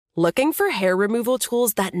Looking for hair removal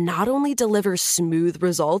tools that not only deliver smooth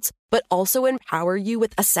results, but also empower you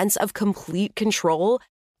with a sense of complete control?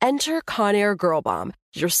 Enter Conair Girl Bomb,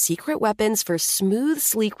 your secret weapons for smooth,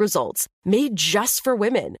 sleek results, made just for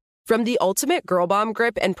women. From the ultimate Girl Bomb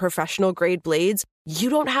grip and professional-grade blades, you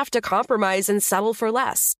don't have to compromise and settle for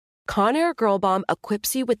less. Conair Girl Bomb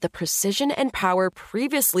equips you with the precision and power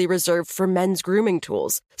previously reserved for men's grooming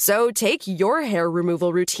tools. So take your hair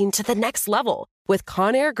removal routine to the next level with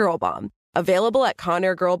Conair Girl Bomb. Available at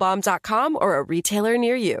ConairGirlBomb.com or a retailer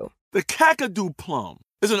near you. The Kakadu plum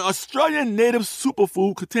is an Australian native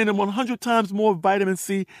superfood containing 100 times more vitamin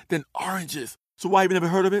C than oranges. So why have you never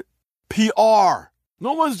heard of it? PR.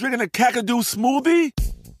 No one's drinking a Kakadu smoothie?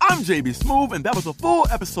 I'm JB Smoove, and that was a full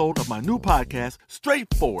episode of my new podcast,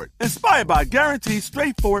 Straightforward, inspired by guaranteed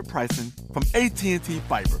straightforward pricing from AT&T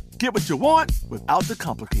Fiber. Get what you want without the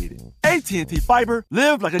complicated. AT&T Fiber,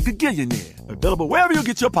 live like a gigillionaire. Available wherever you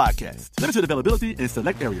get your podcasts. Limited availability in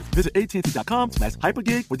select areas. Visit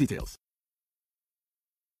AT&T.com/hypergig for details.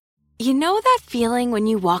 You know that feeling when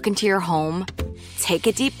you walk into your home, take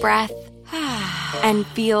a deep breath, and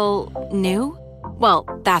feel new? Well,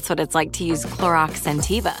 that's what it's like to use Clorox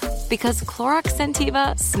Scentiva. Because Clorox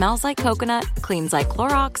Scentiva smells like coconut, cleans like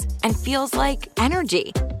Clorox, and feels like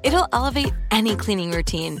energy. It'll elevate any cleaning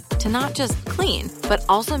routine to not just clean, but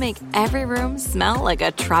also make every room smell like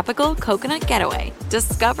a tropical coconut getaway.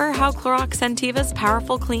 Discover how Clorox Scentiva's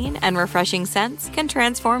powerful clean and refreshing scents can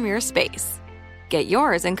transform your space. Get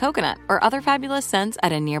yours in coconut or other fabulous scents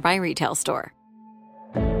at a nearby retail store.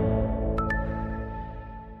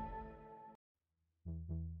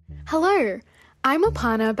 Hello, I'm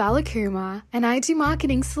Aparna Balakumar, and I do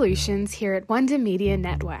marketing solutions here at Wonder Media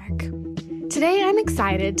Network. Today, I'm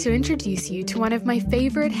excited to introduce you to one of my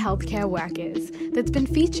favorite healthcare workers that's been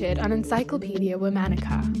featured on Encyclopedia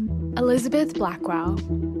Womannica, Elizabeth Blackwell.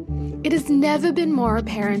 It has never been more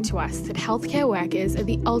apparent to us that healthcare workers are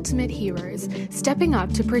the ultimate heroes, stepping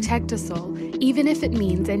up to protect us all, even if it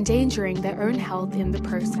means endangering their own health in the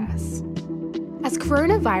process. As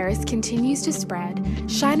coronavirus continues to spread,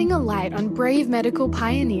 shining a light on brave medical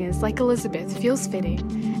pioneers like Elizabeth feels fitting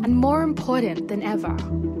and more important than ever.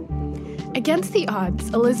 Against the odds,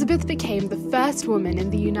 Elizabeth became the first woman in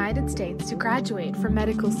the United States to graduate from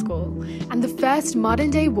medical school and the first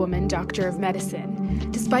modern-day woman doctor of medicine,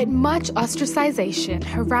 despite much ostracization,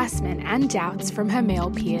 harassment, and doubts from her male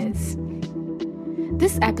peers.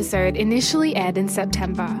 This episode initially aired in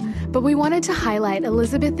September, but we wanted to highlight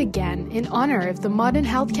Elizabeth again in honor of the modern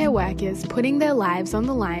healthcare workers putting their lives on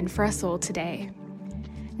the line for us all today.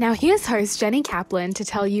 Now here's host Jenny Kaplan to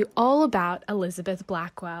tell you all about Elizabeth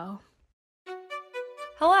Blackwell.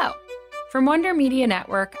 Hello. From Wonder Media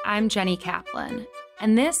Network, I'm Jenny Kaplan,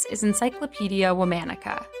 and this is Encyclopedia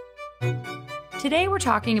Womannica. Today we're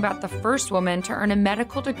talking about the first woman to earn a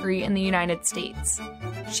medical degree in the United States.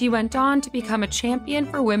 She went on to become a champion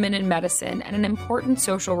for women in medicine and an important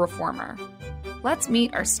social reformer. Let's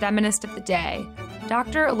meet our STEMinist of the day,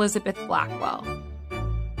 Dr. Elizabeth Blackwell.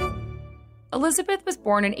 Elizabeth was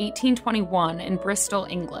born in 1821 in Bristol,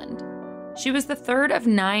 England. She was the third of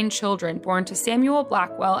 9 children born to Samuel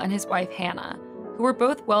Blackwell and his wife Hannah, who were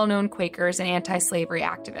both well-known Quakers and anti-slavery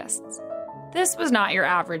activists. This was not your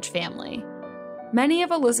average family. Many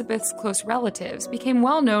of Elizabeth's close relatives became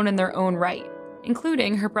well-known in their own right,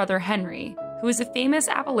 including her brother Henry, who was a famous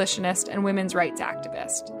abolitionist and women's rights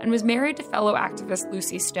activist, and was married to fellow activist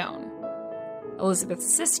Lucy Stone.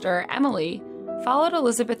 Elizabeth's sister, Emily, followed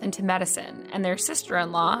Elizabeth into medicine, and their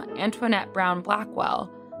sister-in-law, Antoinette Brown Blackwell,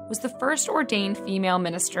 was the first ordained female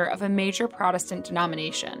minister of a major Protestant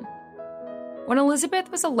denomination. When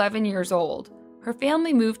Elizabeth was 11 years old, her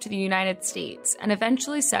family moved to the United States and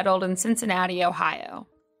eventually settled in Cincinnati, Ohio.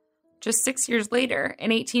 Just 6 years later, in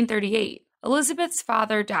 1838, Elizabeth's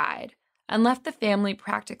father died and left the family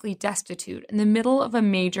practically destitute in the middle of a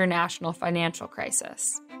major national financial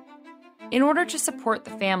crisis. In order to support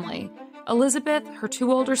the family, Elizabeth, her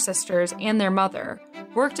 2 older sisters, and their mother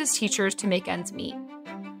worked as teachers to make ends meet.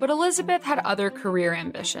 But Elizabeth had other career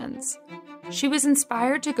ambitions. She was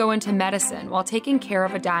inspired to go into medicine while taking care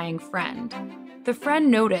of a dying friend. The friend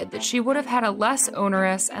noted that she would have had a less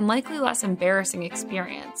onerous and likely less embarrassing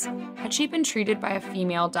experience had she been treated by a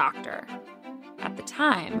female doctor. At the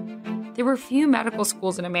time, there were few medical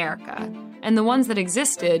schools in America, and the ones that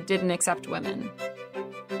existed didn't accept women.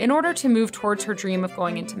 In order to move towards her dream of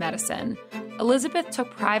going into medicine, Elizabeth took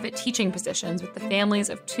private teaching positions with the families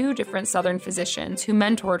of 2 different Southern physicians who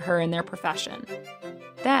mentored her in their profession.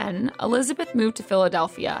 Then, Elizabeth moved to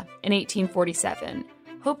Philadelphia in 1847,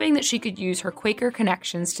 hoping that she could use her Quaker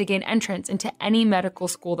connections to gain entrance into any medical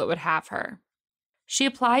school that would have her. She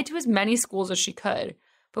applied to as many schools as she could,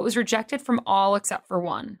 but was rejected from all except for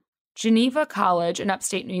one. Geneva College in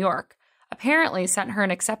upstate New York apparently sent her an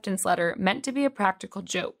acceptance letter meant to be a practical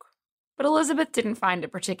joke. But Elizabeth didn't find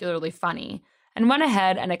it particularly funny and went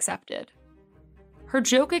ahead and accepted. Her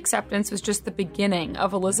joke acceptance was just the beginning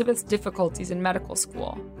of Elizabeth's difficulties in medical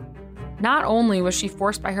school. Not only was she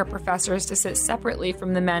forced by her professors to sit separately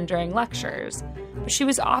from the men during lectures, but she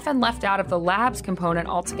was often left out of the labs component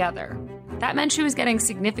altogether. That meant she was getting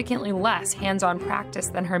significantly less hands-on practice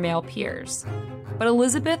than her male peers. But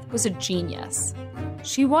Elizabeth was a genius.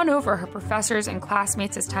 She won over her professors and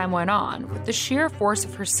classmates as time went on with the sheer force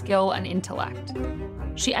of her skill and intellect.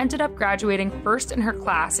 She ended up graduating first in her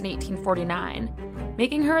class in 1849,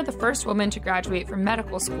 making her the first woman to graduate from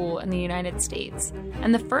medical school in the United States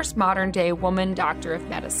and the first modern-day woman doctor of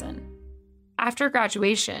medicine. After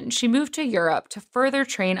graduation, she moved to Europe to further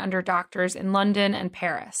train under doctors in London and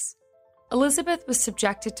Paris. Elizabeth was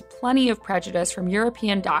subjected to plenty of prejudice from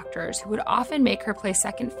European doctors who would often make her play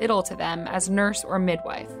second fiddle to them as nurse or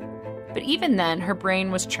midwife. But even then, her brain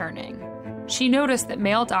was churning. She noticed that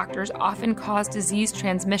male doctors often caused disease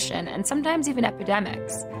transmission and sometimes even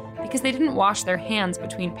epidemics because they didn't wash their hands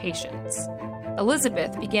between patients.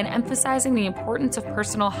 Elizabeth began emphasizing the importance of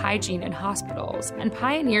personal hygiene in hospitals and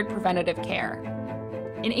pioneered preventative care.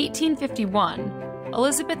 In 1851,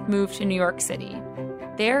 Elizabeth moved to New York City.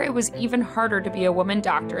 There, it was even harder to be a woman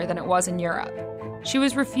doctor than it was in Europe. She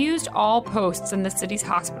was refused all posts in the city's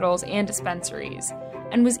hospitals and dispensaries,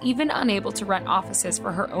 and was even unable to rent offices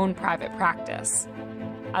for her own private practice.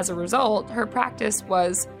 As a result, her practice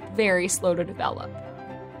was very slow to develop.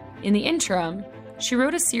 In the interim, she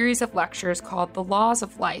wrote a series of lectures called The Laws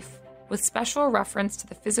of Life, with special reference to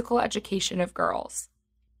the physical education of girls.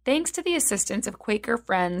 Thanks to the assistance of Quaker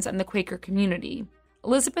friends and the Quaker community,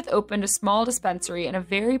 Elizabeth opened a small dispensary in a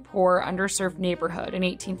very poor, underserved neighborhood in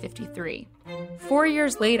 1853. 4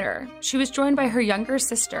 years later, she was joined by her younger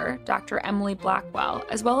sister, Dr. Emily Blackwell,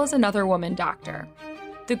 as well as another woman doctor.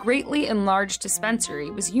 The greatly enlarged dispensary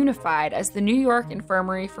was unified as the New York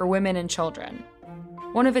Infirmary for Women and Children.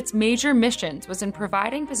 One of its major missions was in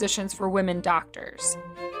providing positions for women doctors.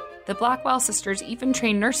 The Blackwell sisters even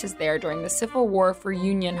trained nurses there during the Civil War for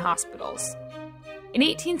Union hospitals. In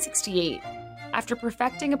 1868, after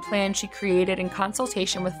perfecting a plan she created in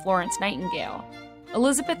consultation with Florence Nightingale,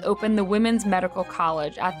 Elizabeth opened the Women's Medical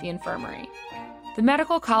College at the infirmary. The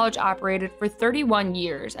medical college operated for 31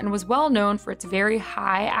 years and was well known for its very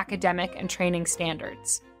high academic and training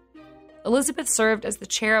standards. Elizabeth served as the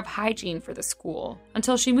chair of hygiene for the school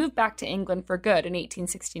until she moved back to England for good in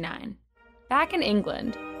 1869. Back in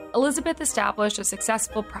England, Elizabeth established a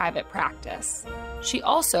successful private practice. She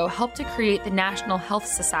also helped to create the National Health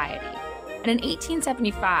Society, and in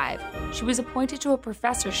 1875, she was appointed to a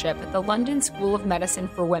professorship at the London School of Medicine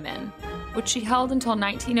for Women, which she held until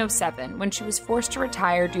 1907 when she was forced to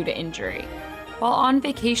retire due to injury. While on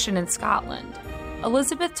vacation in Scotland,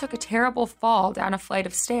 Elizabeth took a terrible fall down a flight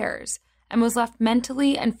of stairs and was left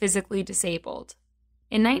mentally and physically disabled.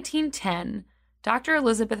 In 1910, Dr.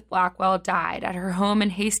 Elizabeth Blackwell died at her home in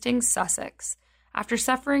Hastings, Sussex, after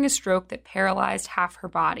suffering a stroke that paralyzed half her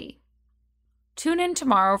body. Tune in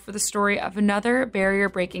tomorrow for the story of another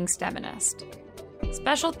barrier-breaking STEMinist.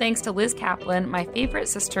 Special thanks to Liz Kaplan, my favorite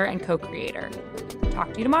sister and co-creator.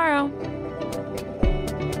 Talk to you tomorrow.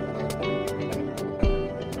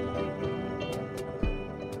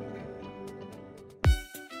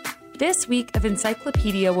 This week of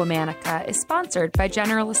Encyclopedia Womanica is sponsored by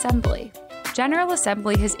General Assembly. General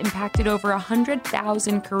Assembly has impacted over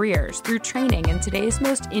 100,000 careers through training in today's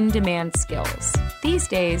most in-demand skills. These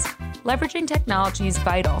days, leveraging technology is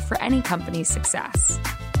vital for any company's success.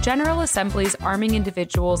 General Assembly is arming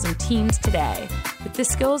individuals and teams today with the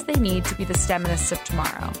skills they need to be the STEMinists of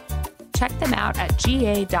tomorrow. Check them out at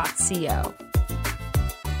ga.co.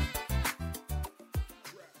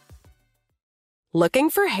 Looking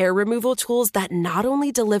for hair removal tools that not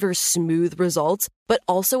only deliver smooth results, but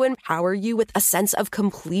also empower you with a sense of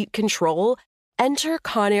complete control? Enter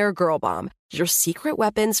Conair Girl Bomb, your secret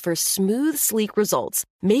weapons for smooth, sleek results,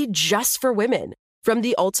 made just for women. From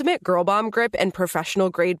the ultimate Girl Bomb grip and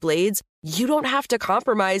professional-grade blades, you don't have to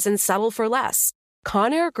compromise and settle for less.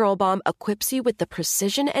 Conair Girl Bomb equips you with the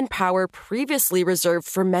precision and power previously reserved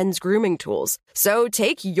for men's grooming tools. So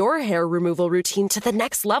take your hair removal routine to the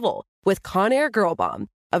next level with Conair Girl Bomb.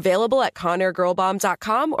 Available at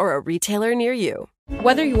ConairGirlBomb.com or a retailer near you.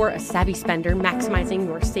 Whether you're a savvy spender maximizing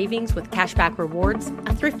your savings with cashback rewards,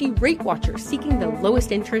 a thrifty rate watcher seeking the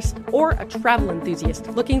lowest interest, or a travel enthusiast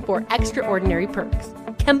looking for extraordinary perks,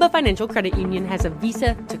 Kemba Financial Credit Union has a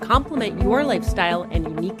visa to complement your lifestyle and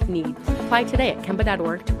unique needs. Apply today at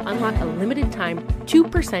Kemba.org to unlock a limited-time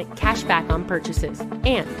 2% cash back on purchases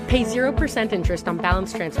and pay 0% interest on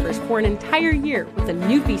balance transfers for an entire year with a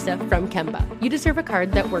new visa from Kemba. You deserve a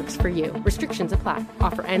card that works for you. Restrictions apply.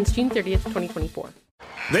 Offer ends June 30th, 2024.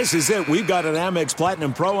 This is it. We've got an Amex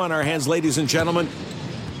Platinum Pro on our hands, ladies and gentlemen.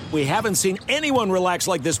 We haven't seen anyone relax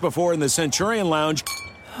like this before in the Centurion Lounge.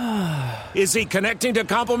 Is he connecting to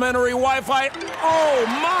complimentary Wi-Fi? Oh,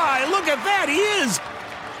 my! Look at that! He is!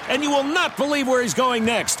 And you will not believe where he's going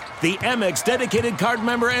next. The Amex dedicated card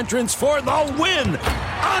member entrance for the win!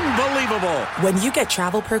 Unbelievable! When you get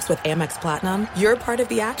travel perks with Amex Platinum, you're part of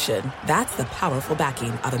the action. That's the powerful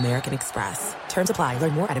backing of American Express. Terms apply.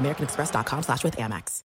 Learn more at americanexpress.com/withAmex.